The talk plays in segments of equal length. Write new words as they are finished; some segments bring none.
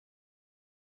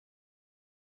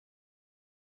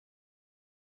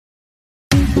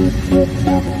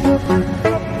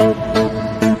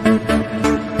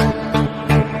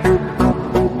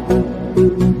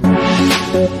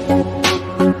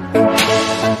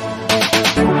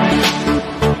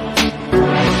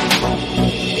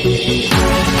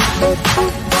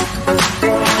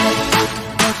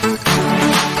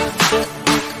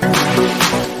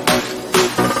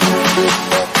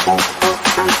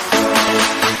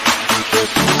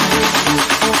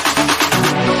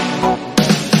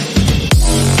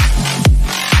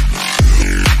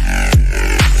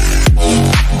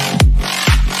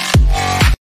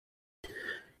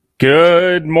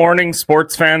Good morning,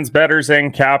 sports fans, bettors,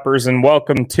 and cappers, and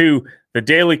welcome to the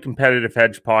Daily Competitive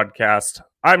Hedge podcast.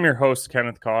 I'm your host,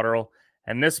 Kenneth Cotterill,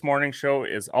 and this morning show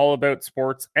is all about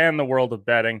sports and the world of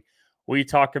betting. We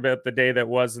talk about the day that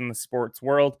was in the sports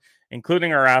world,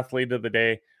 including our athlete of the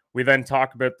day. We then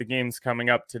talk about the games coming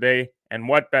up today and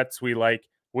what bets we like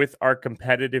with our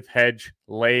competitive hedge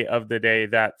lay of the day,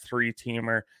 that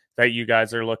three-teamer that you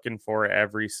guys are looking for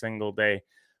every single day.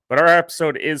 But our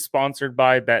episode is sponsored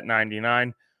by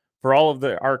Bet99. For all of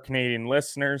our Canadian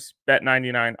listeners,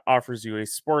 Bet99 offers you a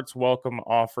sports welcome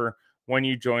offer when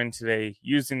you join today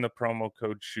using the promo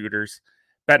code SHOOTERS.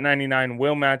 Bet99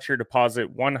 will match your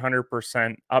deposit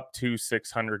 100% up to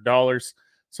 $600.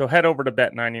 So head over to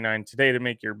Bet99 today to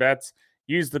make your bets.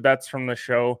 Use the bets from the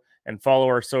show and follow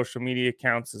our social media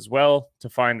accounts as well to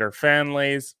find our fan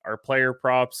lays, our player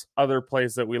props, other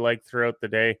plays that we like throughout the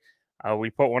day. We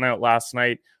put one out last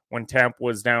night when Tampa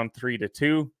was down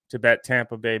 3-2 to bet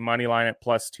Tampa Bay money line at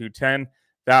plus 210.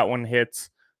 That one hits,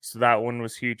 so that one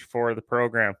was huge for the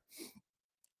program.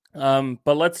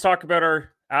 But let's talk about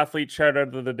our athlete shout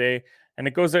out of the day, and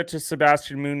it goes out to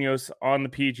Sebastian Munoz on the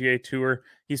PGA Tour.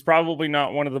 He's probably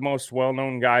not one of the most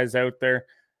well-known guys out there,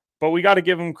 but we got to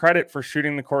give him credit for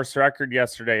shooting the course record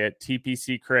yesterday at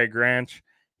TPC Craig Ranch.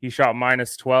 He shot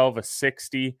minus 12, a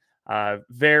 60.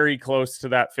 Very close to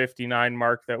that 59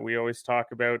 mark that we always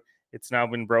talk about. It's now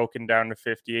been broken down to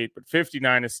 58, but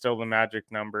 59 is still the magic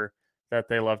number that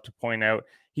they love to point out.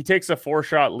 He takes a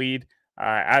 4-shot lead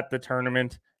at the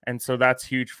tournament, and so that's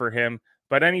huge for him.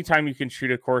 But anytime you can shoot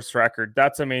a course record,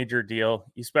 that's a major deal,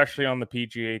 especially on the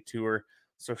PGA Tour.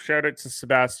 So shout out to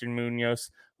Sebastian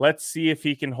Munoz. Let's see if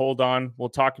he can hold on. We'll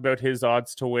talk about his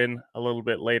odds to win a little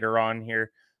bit later on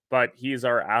here, but he's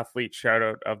our athlete shout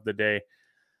out of the day.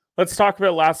 Let's talk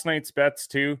about last night's bets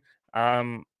too.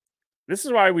 This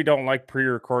is why we don't like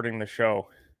pre-recording the show,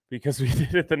 because we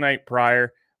did it the night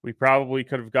prior. We probably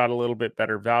could have got a little bit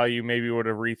better value. Maybe would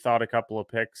have rethought a couple of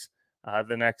picks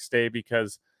the next day,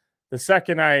 because the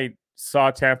second I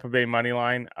saw Tampa Bay money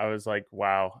line, I was like,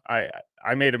 wow,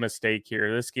 I made a mistake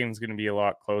here. This game's going to be a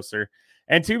lot closer.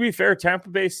 And to be fair, Tampa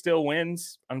Bay still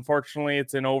wins. Unfortunately,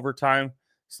 it's in overtime,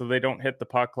 so they don't hit the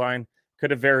puck line. Could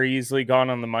have very easily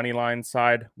gone on the money line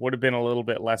side. Would have been a little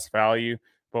bit less value,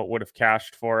 but would have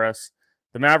cashed for us.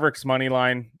 The Mavericks money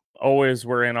line, always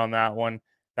we're in on that one.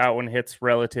 That one hits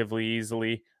relatively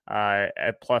easily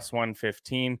at plus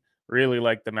 115. Really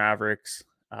like the Mavericks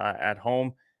at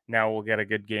home. Now we'll get a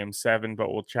good game 7,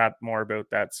 but we'll chat more about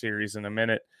that series in a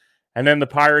minute. And then the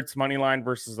Pirates money line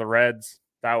versus the Reds.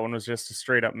 That one was just a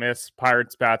straight up miss.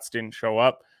 Pirates bats didn't show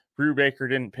up. Brubaker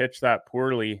didn't pitch that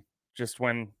poorly. Just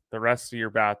when the rest of your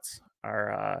bats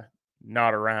are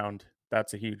not around,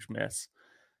 that's a huge miss.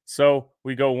 So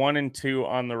we go 1 and 2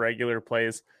 on the regular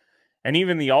plays. And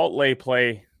even the alt lay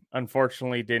play,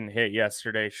 unfortunately, didn't hit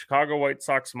yesterday. Chicago White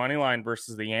Sox money line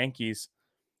versus the Yankees.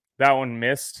 That one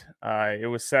missed. It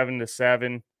was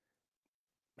 7-7.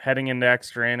 Heading into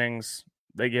extra innings,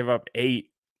 they give up 8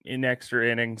 in extra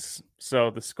innings.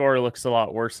 So the score looks a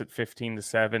lot worse at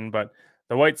 15-7. But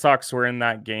the White Sox were in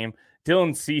that game.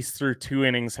 Dylan Cease through 2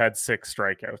 innings had 6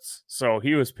 strikeouts. So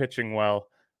he was pitching well.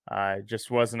 Just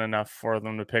wasn't enough for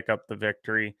them to pick up the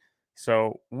victory.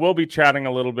 So we'll be chatting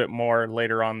a little bit more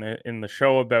later on in the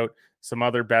show about some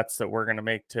other bets that we're going to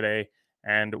make today,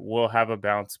 and we'll have a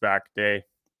bounce back day.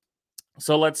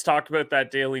 So let's talk about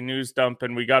that daily news dump,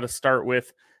 and we got to start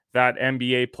with that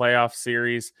NBA playoff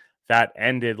series that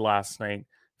ended last night.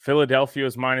 Philadelphia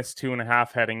was minus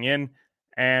 2.5 heading in,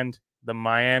 and the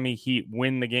Miami Heat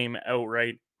win the game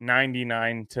outright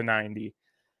 99-90.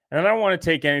 And I don't want to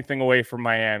take anything away from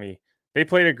Miami. They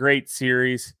played a great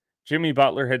series. Jimmy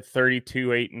Butler had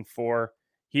 32, 8, and 4.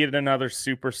 He had another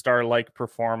superstar-like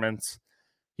performance.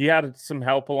 He had some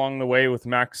help along the way with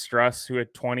Max Struss, who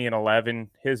had 20 and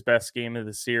 11, his best game of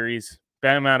the series.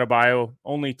 Bam Adebayo,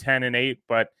 only 10 and 8,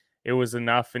 but it was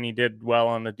enough, and he did well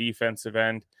on the defensive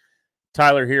end.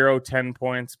 Tyler Hero, 10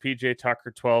 points. PJ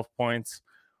Tucker, 12 points.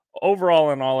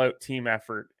 Overall, an all-out team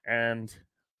effort. And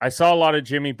I saw a lot of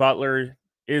Jimmy Butler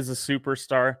is a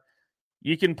superstar.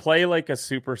 You can play like a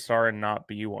superstar and not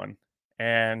be one.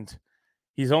 And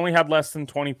he's only had less than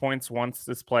 20 points once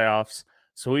this playoffs.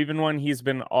 So even when he's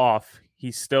been off,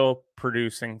 he's still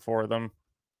producing for them.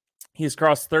 He's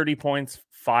crossed 30 points,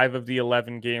 5 of the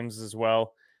 11 games as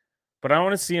well. But I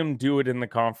want to see him do it in the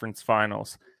conference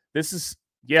finals. This is,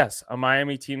 yes, a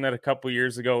Miami team that a couple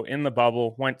years ago in the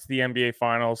bubble went to the NBA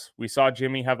finals. We saw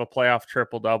Jimmy have a playoff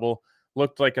triple-double.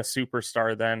 Looked like a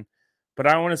superstar then. But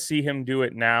I want to see him do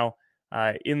it now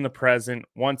in the present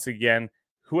once again.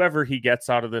 Whoever he gets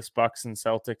out of this Bucks and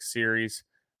Celtics series,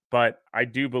 but I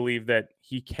do believe that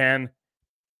he can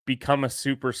become a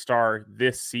superstar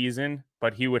this season,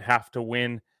 but he would have to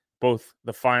win both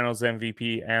the finals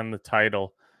MVP and the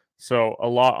title. So a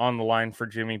lot on the line for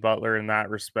Jimmy Butler in that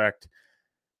respect.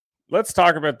 Let's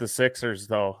talk about the Sixers,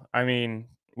 though. I mean,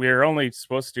 we're only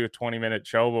supposed to do a 20-minute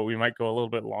show, but we might go a little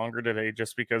bit longer today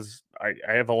just because I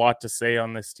have a lot to say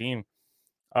on this team.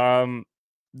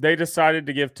 They decided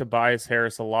to give Tobias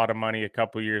Harris a lot of money a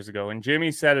couple years ago, and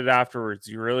Jimmy said it afterwards.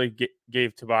 You really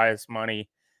gave Tobias money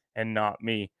and not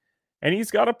me. And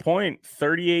he's got a point,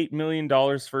 $38 million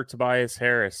for Tobias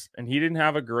Harris, and he didn't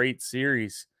have a great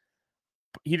series.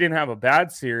 He didn't have a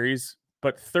bad series,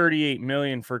 but $38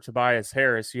 million for Tobias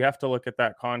Harris. You have to look at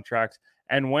that contract.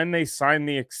 And when they signed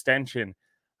the extension,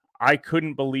 I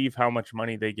couldn't believe how much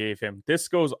money they gave him. This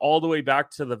goes all the way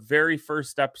back to the very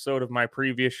first episode of my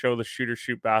previous show, the Shooter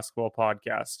Shoot Basketball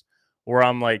Podcast, where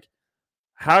I'm like,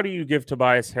 how do you give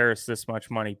Tobias Harris this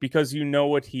much money? Because you know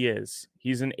what he is.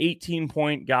 He's an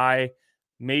 18-point guy,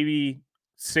 maybe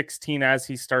 16 as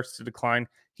he starts to decline.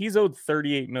 He's owed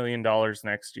 $38 million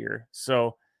next year.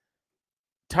 So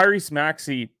Tyrese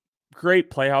Maxey, great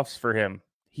playoffs for him.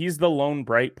 He's the lone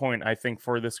bright point, I think,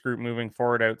 for this group moving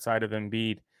forward outside of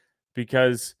Embiid,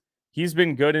 because he's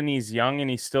been good and he's young and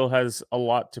he still has a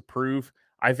lot to prove.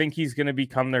 I think he's going to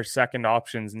become their second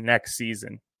options next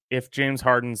season. If James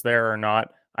Harden's there or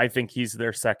not, I think he's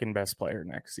their second best player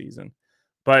next season.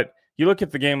 But you look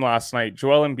at the game last night,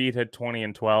 Joel Embiid had 20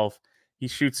 and 12. He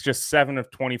shoots just 7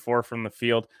 of 24 from the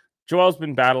field. Joel's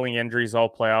been battling injuries all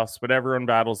playoffs, but everyone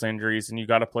battles injuries and you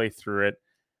got to play through it.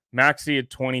 Maxey had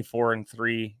 24 and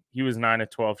 3. He was 9 of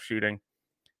 12 shooting.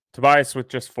 Tobias with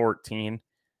just 14.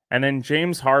 And then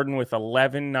James Harden with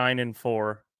 11, 9, and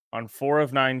 4 on 4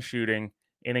 of 9 shooting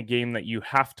in a game that you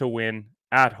have to win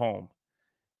at home.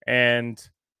 And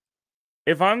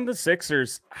if I'm the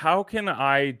Sixers, how can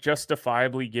I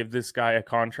justifiably give this guy a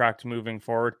contract moving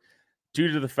forward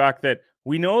due to the fact that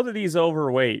we know that he's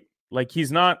overweight? Like,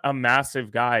 he's not a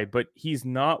massive guy, but he's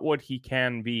not what he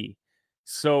can be.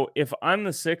 So if I'm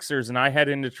the Sixers and I head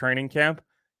into training camp,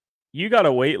 you got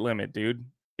a weight limit, dude.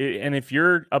 And if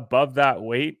you're above that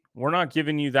weight, we're not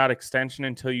giving you that extension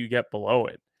until you get below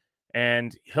it.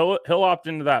 And he'll opt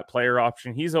into that player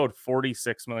option. He's owed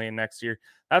 $46 million next year.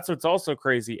 That's what's also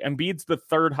crazy. Embiid's the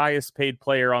third highest paid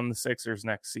player on the Sixers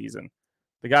next season.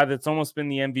 The guy that's almost been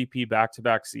the MVP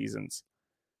back-to-back seasons.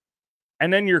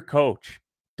 And then your coach,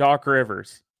 Doc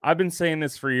Rivers. I've been saying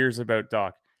this for years about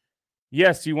Doc.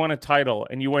 Yes, you won a title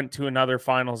and you went to another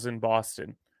finals in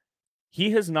Boston.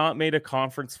 He has not made a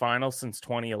conference final since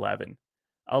 2011.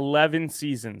 11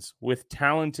 seasons with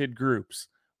talented groups,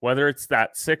 whether it's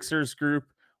that Sixers group,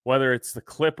 whether it's the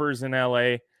Clippers in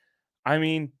LA. I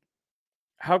mean,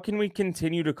 how can we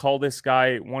continue to call this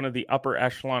guy one of the upper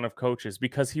echelon of coaches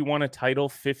because he won a title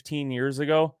 15 years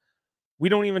ago? We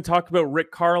don't even talk about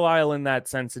Rick Carlisle in that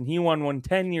sense, and he won one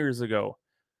 10 years ago.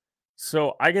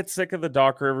 So I get sick of the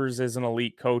Doc Rivers as an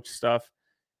elite coach stuff.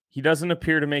 He doesn't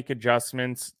appear to make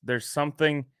adjustments. There's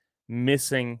something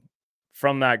missing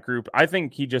from that group. I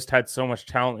think he just had so much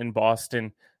talent in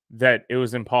Boston that it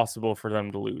was impossible for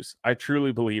them to lose. I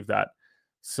truly believe that.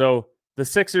 So the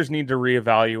Sixers need to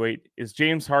reevaluate. Is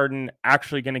James Harden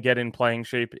actually going to get in playing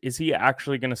shape? Is he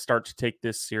actually going to start to take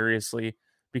this seriously?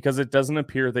 Because it doesn't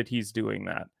appear that he's doing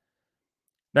that.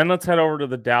 Then let's head over to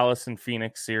the Dallas and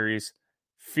Phoenix series.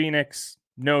 Phoenix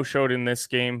no-showed in this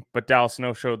game, but Dallas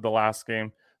no-showed the last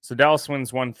game. So Dallas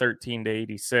wins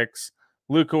 113-86.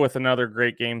 Luka with another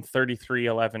great game, 33,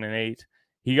 11, and 8.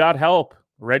 He got help.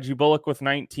 Reggie Bullock with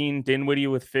 19, Dinwiddie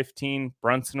with 15,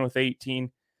 Brunson with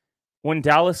 18. When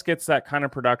Dallas gets that kind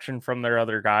of production from their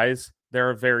other guys, they're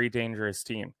a very dangerous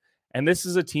team. And this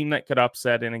is a team that could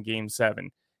upset in a Game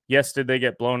 7. Yes, did they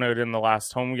get blown out in the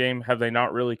last home game? Have they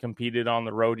not really competed on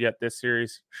the road yet this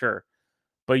series? Sure.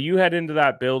 But you head into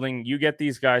that building, you get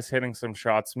these guys hitting some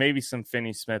shots, maybe some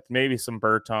Finney-Smith, maybe some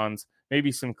Bertans,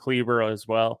 maybe some Kleber as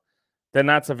well. Then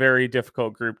that's a very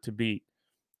difficult group to beat.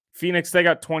 Phoenix, they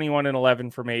got 21 and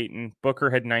 11 from Ayton. Booker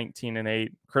had 19 and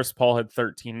 8. Chris Paul had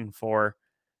 13 and 4.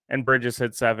 And Bridges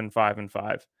had 7, 5, and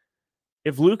 5.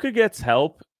 If Luka gets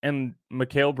help and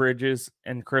Mikal Bridges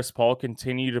and Chris Paul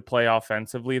continue to play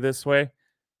offensively this way,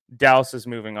 Dallas is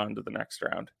moving on to the next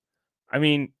round. I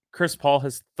mean, Chris Paul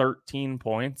has 13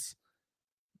 points.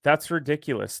 That's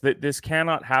ridiculous. This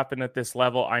cannot happen at this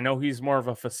level. I know he's more of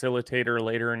a facilitator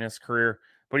later in his career,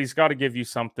 but he's got to give you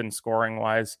something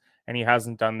scoring-wise, and he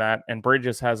hasn't done that. And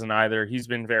Bridges hasn't either. He's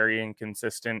been very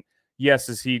inconsistent. Yes,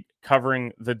 is he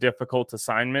covering the difficult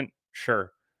assignment?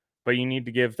 Sure. But you need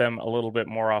to give them a little bit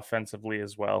more offensively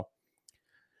as well.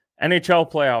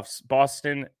 NHL playoffs.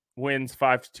 Boston wins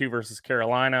 5-2 versus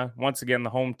Carolina. Once again, the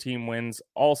home team wins.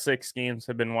 All 6 games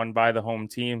have been won by the home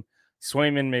team.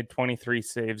 Swayman made 23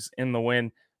 saves in the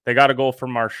win. They got a goal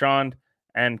from Marchand,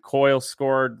 and Coyle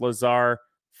scored, Lazar,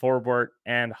 Forbort,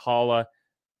 and Holla.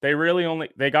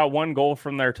 They got 1 goal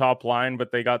from their top line,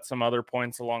 but they got some other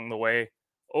points along the way.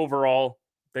 Overall,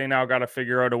 they now got to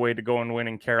figure out a way to go and win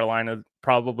in Carolina,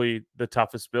 probably the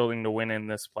toughest building to win in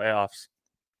this playoffs.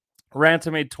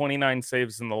 Ranta made 29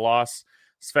 saves in the loss.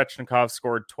 Svechnikov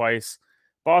scored twice.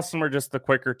 Boston were just the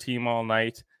quicker team all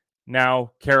night.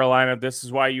 Now, Carolina, this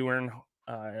is why you earn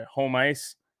home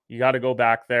ice. You got to go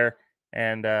back there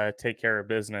and take care of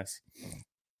business.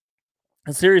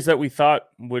 A series that we thought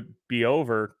would be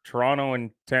over, Toronto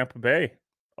and Tampa Bay.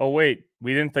 Oh, wait,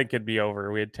 we didn't think it'd be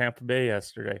over. We had Tampa Bay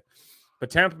yesterday. But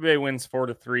Tampa Bay wins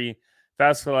 4-3.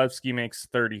 Vasilevsky makes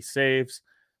 30 saves.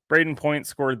 Braden Point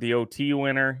scored the OT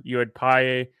winner. You had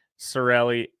Paille,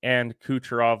 Cirelli, and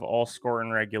Kucherov all score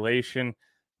in regulation.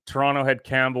 Toronto had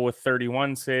Campbell with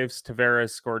 31 saves. Tavares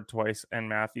scored twice, and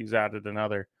Matthews added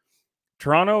another.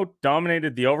 Toronto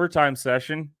dominated the overtime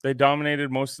session. They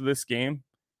dominated most of this game.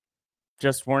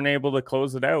 Just weren't able to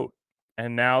close it out.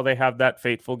 And now they have that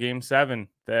fateful Game 7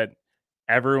 that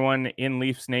everyone in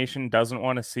Leafs Nation doesn't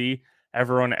want to see.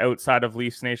 Everyone outside of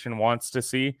Leafs Nation wants to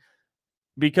see.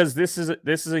 Because this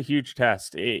is a huge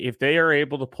test. If they are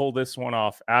able to pull this one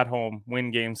off at home, win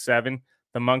Game 7,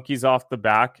 the monkey's off the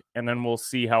back, and then we'll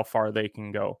see how far they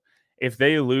can go. If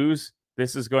they lose,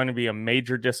 this is going to be a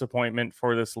major disappointment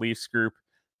for this Leafs group.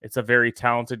 It's a very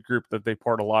talented group that they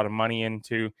poured a lot of money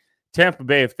into. Tampa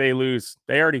Bay, if they lose,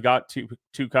 they already got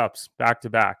two cups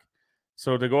back-to-back.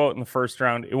 So to go out in the first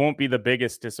round, it won't be the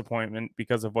biggest disappointment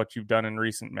because of what you've done in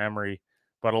recent memory,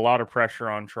 but a lot of pressure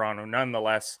on Toronto.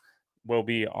 Nonetheless, will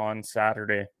be on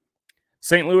Saturday.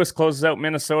 St. Louis closes out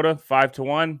Minnesota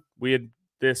 5-1. We had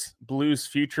this Blues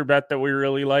future bet that we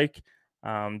really like.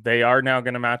 They are now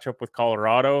going to match up with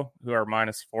Colorado, who are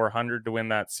minus 400 to win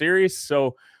that series.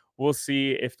 So we'll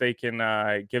see if they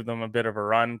can give them a bit of a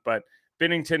run. But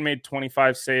Binnington made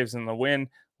 25 saves in the win.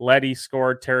 Leddy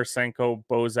scored, Tarasenko,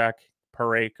 Bozak,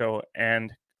 Parayko,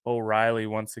 and O'Reilly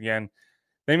once again.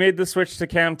 They made the switch to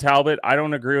Cam Talbot. I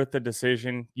don't agree with the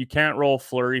decision. You can't roll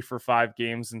Fleury for 5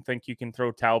 games and think you can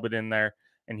throw Talbot in there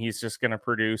and he's just going to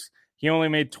produce. He only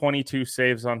made 22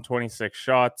 saves on 26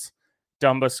 shots.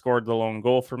 Dumba scored the lone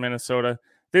goal for Minnesota.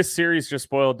 This series just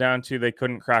boiled down to they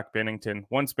couldn't crack Binnington.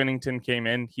 Once Binnington came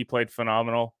in, he played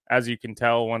phenomenal. As you can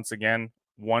tell, once again,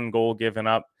 1 goal given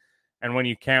up. And when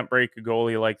you can't break a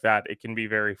goalie like that, it can be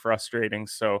very frustrating.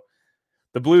 So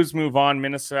the Blues move on.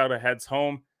 Minnesota heads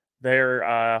home.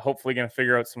 They're hopefully going to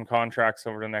figure out some contracts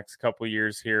over the next couple of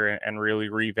years here and really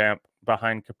revamp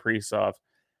behind Kaprizov.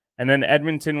 And then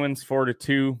Edmonton wins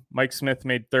 4-2. Mike Smith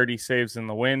made 30 saves in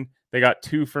the win. They got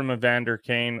 2 from Evander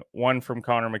Kane, 1 from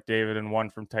Connor McDavid, and 1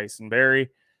 from Tyson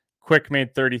Barrie. Quick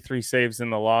made 33 saves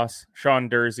in the loss. Sean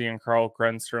Dursey and Carl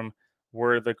Grundstrom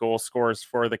were the goal scorers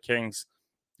for the Kings.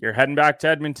 You're heading back to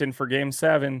Edmonton for Game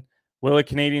 7. Will a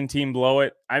Canadian team blow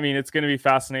it? I mean, it's going to be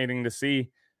fascinating to see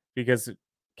because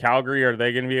Calgary, are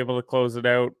they going to be able to close it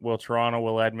out? Will Toronto?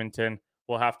 Will Edmonton?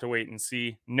 We'll have to wait and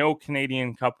see. No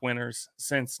Canadian Cup winners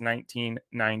since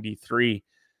 1993.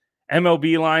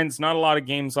 MLB lines, not a lot of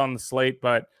games on the slate,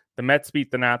 but the Mets beat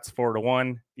the Nats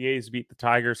 4-1. The A's beat the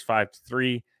Tigers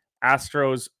 5-3.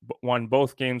 Astros won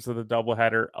both games of the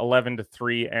doubleheader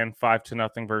 11-3 and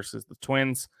 5-0 versus the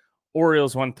Twins.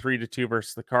 Orioles won 3-2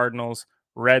 versus the Cardinals.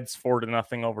 Reds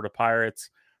 4-0 over the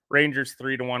Pirates. Rangers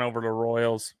 3-1 over the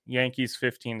Royals. Yankees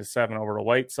 15-7 over the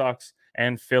White Sox.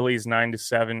 And Phillies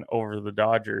 9-7 over the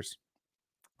Dodgers.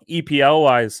 EPL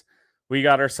wise, we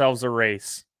got ourselves a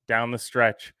race down the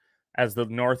stretch as the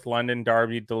North London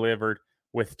Derby delivered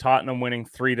with Tottenham winning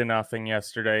 3-0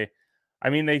 yesterday. I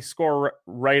mean, they score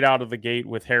right out of the gate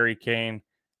with Harry Kane.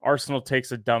 Arsenal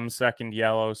takes a dumb second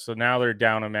yellow, so now they're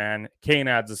down a man. Kane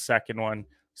adds a second one,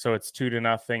 so it's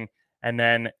 2-0. And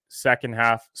then second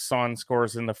half, Son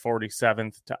scores in the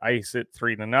 47th to ice it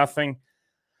 3-0.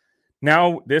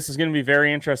 Now, this is going to be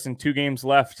very interesting. 2 games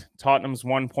left. Tottenham's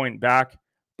 1 point back.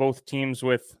 Both teams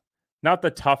with not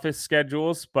the toughest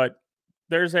schedules, but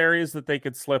there's areas that they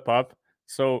could slip up.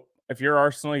 So if you're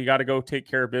Arsenal, you got to go take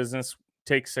care of business,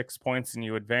 take 6 points, and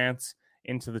you advance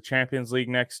into the Champions League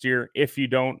next year. If you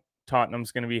don't,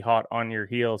 Tottenham's going to be hot on your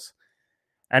heels.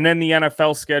 And then the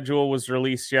NFL schedule was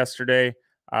released yesterday.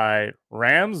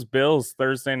 Rams Bills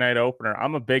Thursday night opener.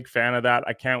 I'm a big fan of that.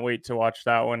 I can't wait to watch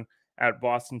that one at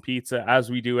Boston Pizza, as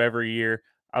we do every year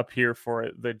up here for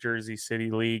the Jersey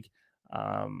City League.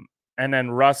 And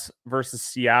then Russ versus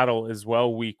Seattle as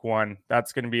well, week 1.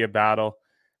 That's going to be a battle.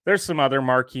 there's some other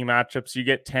marquee matchups. You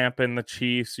get Tampa and the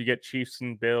Chiefs, you get Chiefs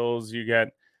and Bills, you get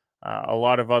a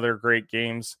lot of other great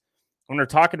games. When we're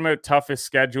talking about toughest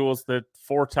schedules, the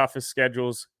 4 toughest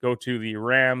schedules go to the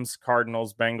Rams,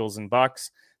 Cardinals, Bengals, and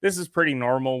Bucks. This is pretty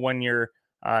normal when you're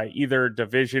either a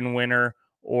division winner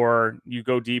or you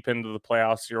go deep into the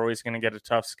playoffs. You're always going to get a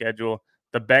tough schedule.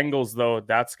 The Bengals, though,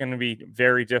 that's going to be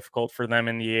very difficult for them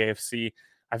in the AFC.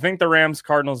 I think the Rams,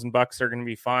 Cardinals, and Bucks are going to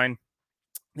be fine.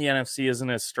 The NFC isn't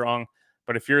as strong,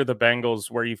 but if you're the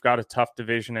Bengals, where you've got a tough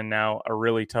division and now a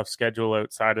really tough schedule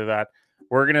outside of that,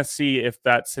 we're going to see if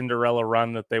that Cinderella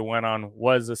run that they went on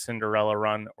was a Cinderella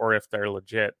run or if they're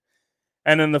legit.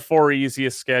 And then the 4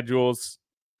 easiest schedules,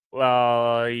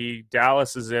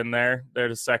 Dallas is in there. They're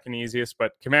the second easiest,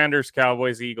 but Commanders,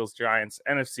 Cowboys, Eagles, Giants,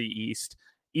 NFC East,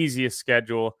 easiest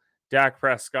schedule. Dak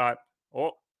Prescott,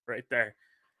 right there.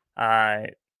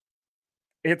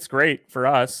 It's great for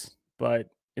us, but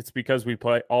it's because we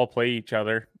all play each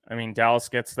other. I mean, Dallas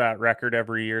gets that record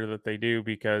every year that they do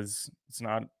because it's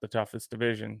not the toughest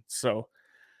division. So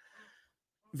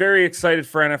very excited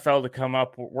for NFL to come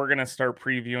up. We're going to start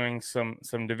previewing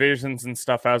some divisions and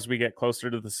stuff as we get closer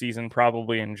to the season,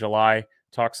 probably in July.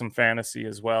 Talk some fantasy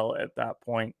as well at that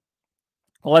point.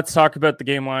 Let's talk about the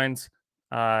game lines.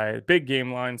 Big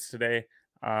game lines today.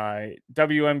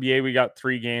 WNBA, we got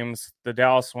 3 games. The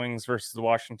Dallas Wings versus the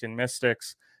Washington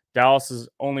Mystics. Dallas has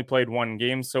only played 1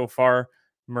 game so far.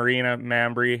 Marina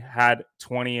Mambry had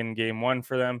 20 in game 1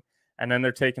 for them. And then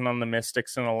they're taking on the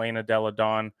Mystics and Elena Della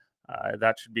Don.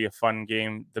 That should be a fun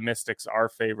game. The Mystics are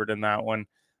favored in that one.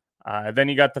 Then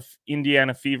you got the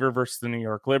Indiana Fever versus the New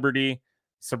York Liberty.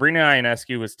 Sabrina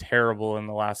Ionescu was terrible in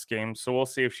the last game, so we'll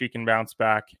see if she can bounce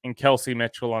back. And Kelsey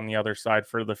Mitchell on the other side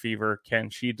for the Fever. Can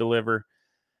she deliver?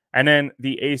 And then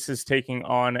the Aces taking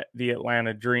on the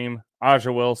Atlanta Dream.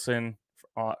 Aja Wilson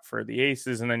for the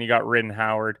Aces. And then you got Ridden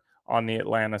Howard on the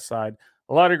Atlanta side.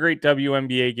 A lot of great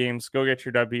WNBA games. Go get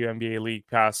your WNBA League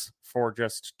Pass for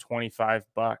just $25.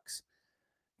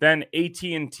 Then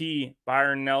AT&T,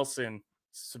 Byron Nelson,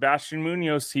 Sebastian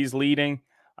Munoz, he's leading.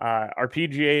 Our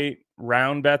PGA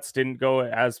round bets didn't go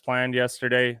as planned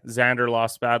yesterday. Xander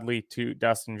lost badly to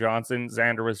Dustin Johnson.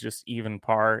 Xander was just even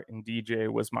par, and DJ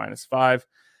was -5.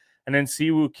 And then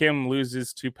Siwoo Kim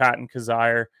loses to Patton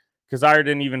Kizzire. Kizzire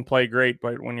didn't even play great,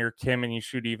 but when you're Kim and you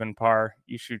shoot even par,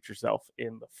 you shoot yourself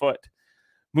in the foot.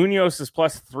 Munoz is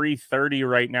plus 330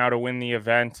 right now to win the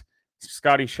event.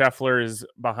 Scotty Scheffler is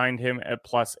behind him at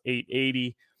plus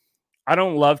 880. I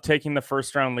don't love taking the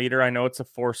first round leader. I know it's a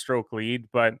 4-stroke lead,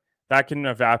 but that can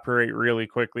evaporate really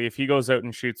quickly. If he goes out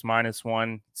and shoots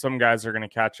 -1, some guys are going to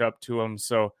catch up to him.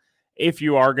 So if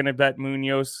you are going to bet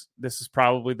Munoz, this is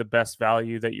probably the best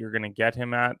value that you're going to get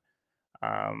him at.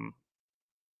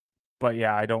 But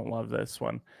yeah, I don't love this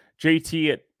one.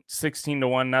 JT at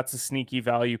 16-1. That's a sneaky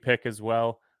value pick as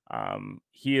well.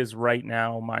 He is right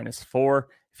now -4.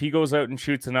 If he goes out and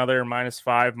shoots another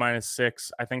 -5,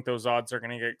 -6, I think those odds are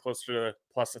going to get closer to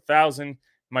plus 1,000.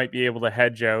 Might be able to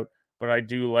hedge out, but I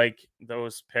do like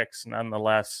those picks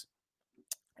nonetheless.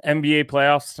 NBA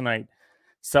playoffs tonight.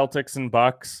 Celtics and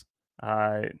Bucks.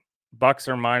 Bucks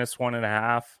are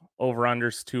 -1.5.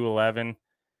 Over-unders 211.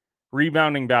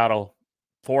 Rebounding battle.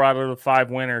 4 out of the 5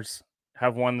 winners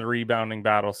have won the rebounding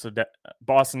battle. So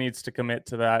Boston needs to commit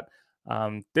to that.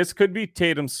 This could be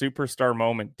Tatum's superstar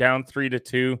moment. Down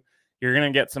 3-2. You're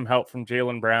going to get some help from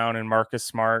Jaylen Brown and Marcus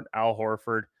Smart, Al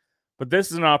Horford. But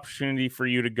this is an opportunity for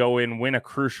you to go in, win a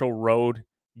crucial road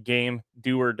game,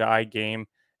 do or die game,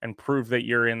 and prove that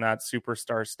you're in that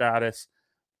superstar status.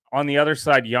 On the other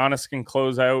side, Giannis can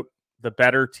close out the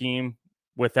better team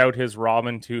without his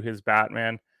Robin to his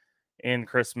Batman in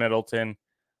Chris Middleton.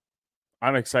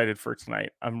 I'm excited for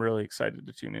tonight. I'm really excited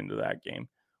to tune into that game.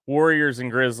 Warriors and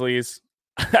Grizzlies.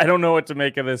 I don't know what to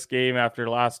make of this game after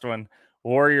last one.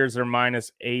 Warriors are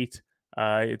 -8.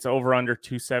 It's over under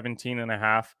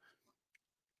 217.5.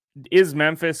 Is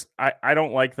Memphis? I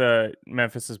don't like the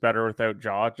Memphis is better without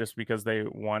Ja just because they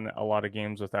won a lot of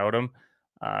games without him.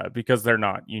 Because they're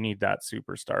not. You need that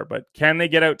superstar. But can they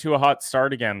get out to a hot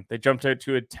start again? They jumped out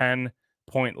to a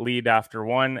 10-point lead after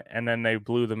one, and then they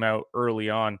blew them out early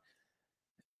on.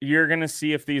 You're going to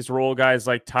see if these role guys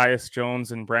like Tyus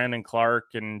Jones and Brandon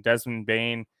Clark and Desmond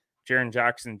Bane, Jaren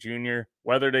Jackson Jr.,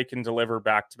 whether they can deliver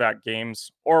back-to-back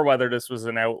games or whether this was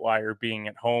an outlier being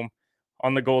at home.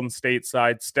 On the Golden State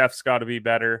side, Steph's got to be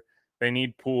better. They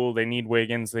need Poole. They need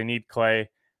Wiggins. They need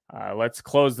Clay. Let's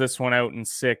close this one out in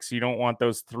 6. You don't want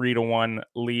those 3-1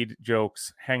 lead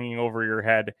jokes hanging over your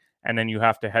head, and then you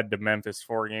have to head to Memphis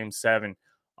for Game 7.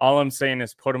 All I'm saying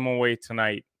is put them away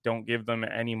tonight. Don't give them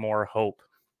any more hope.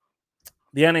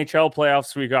 The NHL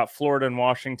playoffs, we got Florida and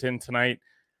Washington tonight.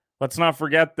 Let's not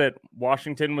forget that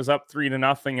Washington was up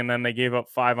 3-0, and then they gave up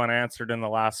 5 unanswered in the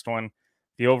last one.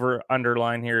 The over-under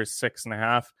line here is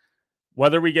 6.5.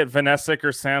 Whether we get Vanecek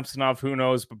or Samsonov, who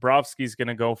knows? Bobrovsky's going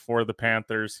to go for the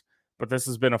Panthers. But this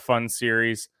has been a fun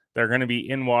series. They're going to be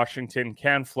in Washington.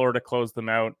 Can Florida close them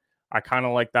out? I kind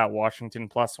of like that Washington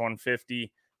plus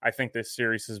 150. I think this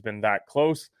series has been that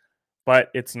close,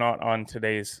 but it's not on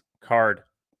today's card.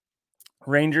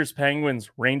 Rangers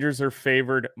Penguins. Rangers are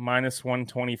favored minus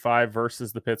 125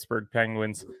 versus the Pittsburgh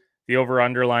Penguins. The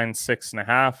over-under line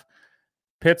 6.5.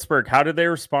 Pittsburgh, how did they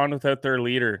respond without their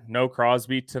leader? No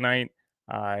Crosby tonight.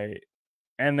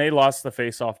 And they lost the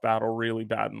face-off battle really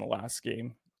bad in the last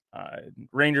game.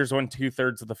 Rangers won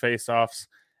 2/3 of the face-offs,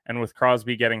 and with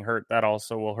Crosby getting hurt, that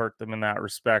also will hurt them in that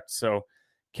respect. So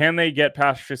can they get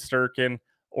past Shesterkin,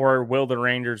 or will the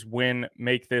Rangers win,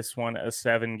 make this one a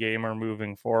 7-gamer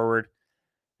moving forward?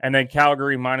 And then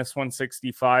Calgary minus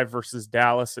 165 versus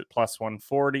Dallas at plus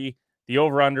 140. The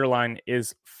over-under line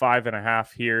is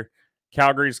 5.5 here.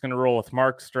 Calgary's going to roll with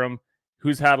Markstrom,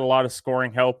 who's had a lot of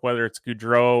scoring help, whether it's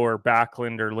Gaudreau or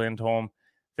Backlund or Lindholm.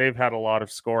 They've had a lot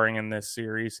of scoring in this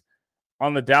series.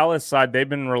 On the Dallas side, they've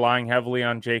been relying heavily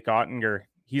on Jake Ottinger.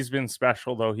 He's been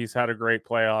special, though. He's had a great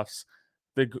playoffs.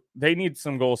 They need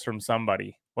some goals from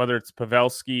somebody, whether it's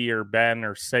Pavelski or Ben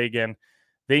or Sagan.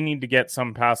 They need to get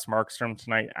some past Markstrom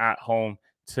tonight at home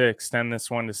to extend this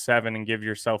one to 7 and give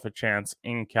yourself a chance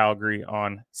in Calgary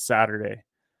on Saturday.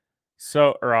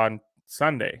 Or on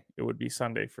Sunday. It would be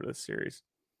Sunday for this series.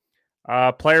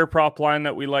 Player prop line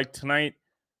that we like tonight.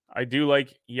 I do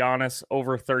like Giannis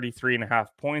over 33.5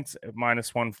 points at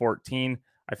minus 114.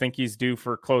 I think he's due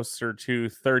for closer to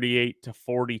 38 to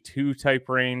 42 type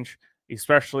range,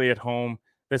 especially at home.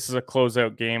 This is a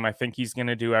closeout game. I think he's going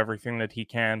to do everything that he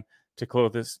can to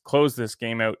close this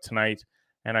game out tonight,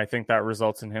 and I think that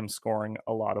results in him scoring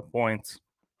a lot of points.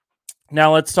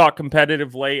 Now let's talk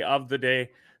competitive lay of the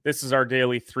day. This is our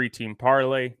daily 3-team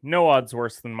parlay. No odds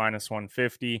worse than minus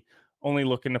 150. Only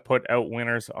looking to put out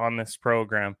winners on this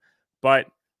program. But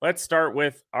let's start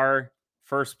with our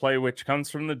first play, which comes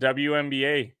from the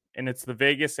WNBA, and it's the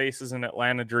Vegas Aces and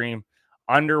Atlanta Dream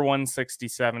under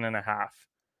 167.5.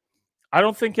 I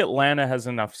don't think Atlanta has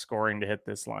enough scoring to hit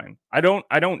this line. I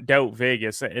don't doubt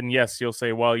Vegas. And yes, you'll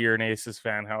say, well, you're an Aces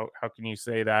fan. How can you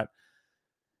say that?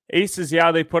 Aces,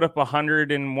 yeah, they put up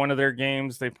 100 in one of their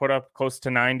games. They put up close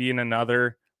to 90 in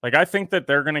another. Like, I think that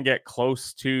they're going to get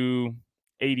close to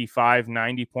 85,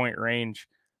 90 point range.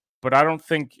 But I don't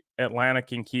think Atlanta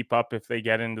can keep up if they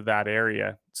get into that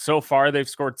area. So far, they've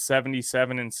scored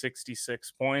 77 and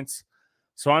 66 points.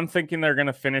 So I'm thinking they're going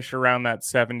to finish around that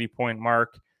 70-point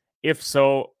mark. If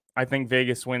so, I think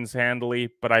Vegas wins handily,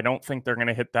 but I don't think they're going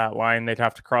to hit that line. They'd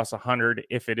have to cross 100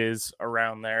 if it is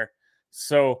around there.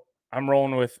 So I'm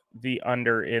rolling with the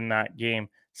under in that game.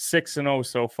 6-0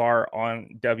 so far on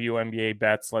WNBA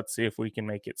bets. Let's see if we can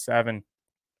make it 7.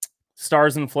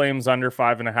 Stars and Flames under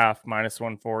 5.5, minus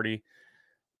 140.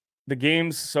 The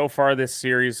games so far this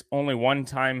series, only one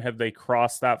time have they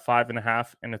crossed that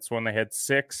 5.5, and it's when they had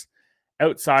 6.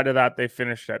 Outside of that, they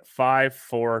finished at 5,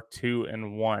 4, 2,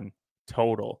 and 1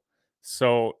 total.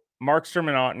 So Markstrom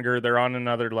and Ottinger, they're on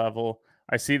another level.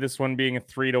 I see this one being a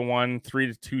 3-1,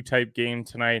 3-2 type game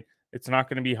tonight. It's not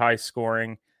going to be high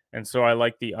scoring. And so I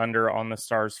like the under on the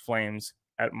Stars Flames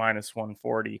at minus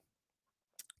 140.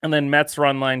 And then Mets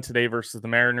run line today versus the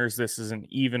Mariners. This is an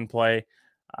even play.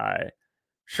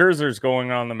 Scherzer's going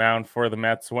on the mound for the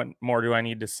Mets. What more do I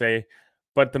need to say?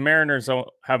 But the Mariners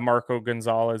have Marco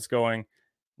Gonzalez going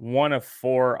 1 of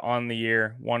 4 on the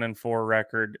year, 1-4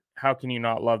 record. How can you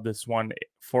not love this one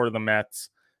for the Mets?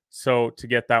 So to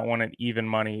get that one at even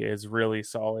money is really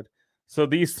solid. So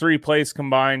these 3 plays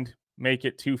combined make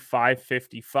it to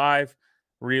 555.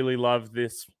 Really love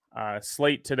this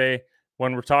slate today.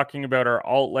 When we're talking about our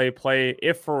alt lay play,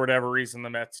 if for whatever reason the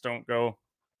Mets don't go,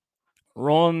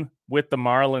 rolling with the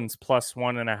Marlins plus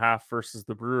 1.5 versus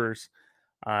the Brewers.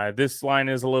 This line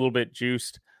is a little bit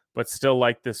juiced, but still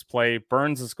like this play.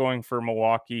 Burns is going for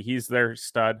Milwaukee. He's their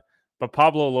stud. But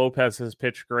Pablo Lopez has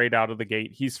pitched great out of the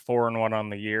gate. He's 4-1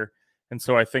 on the year. And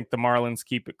so I think the Marlins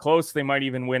keep it close. They might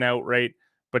even win outright,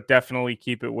 but definitely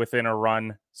keep it within a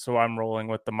run. So I'm rolling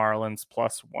with the Marlins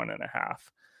plus 1.5.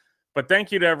 But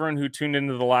thank you to everyone who tuned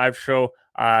into the live show.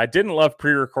 I didn't love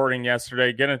pre-recording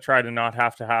yesterday. Going to try to not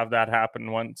have that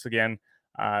happen once again.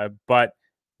 But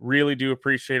really do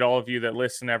appreciate all of you that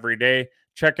listen every day.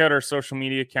 Check out our social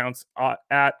media accounts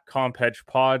at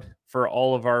CompEdgePod for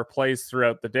all of our plays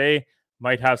throughout the day.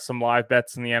 Might have some live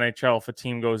bets in the NHL if a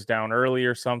team goes down early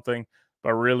or something.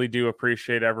 But really do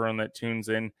appreciate everyone that tunes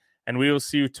in. And we will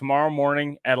see you tomorrow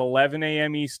morning at 11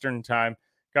 a.m. Eastern time.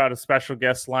 Got a special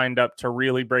guest lined up to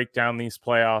really break down these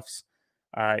playoffs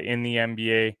in the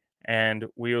NBA. And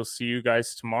we will see you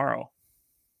guys tomorrow.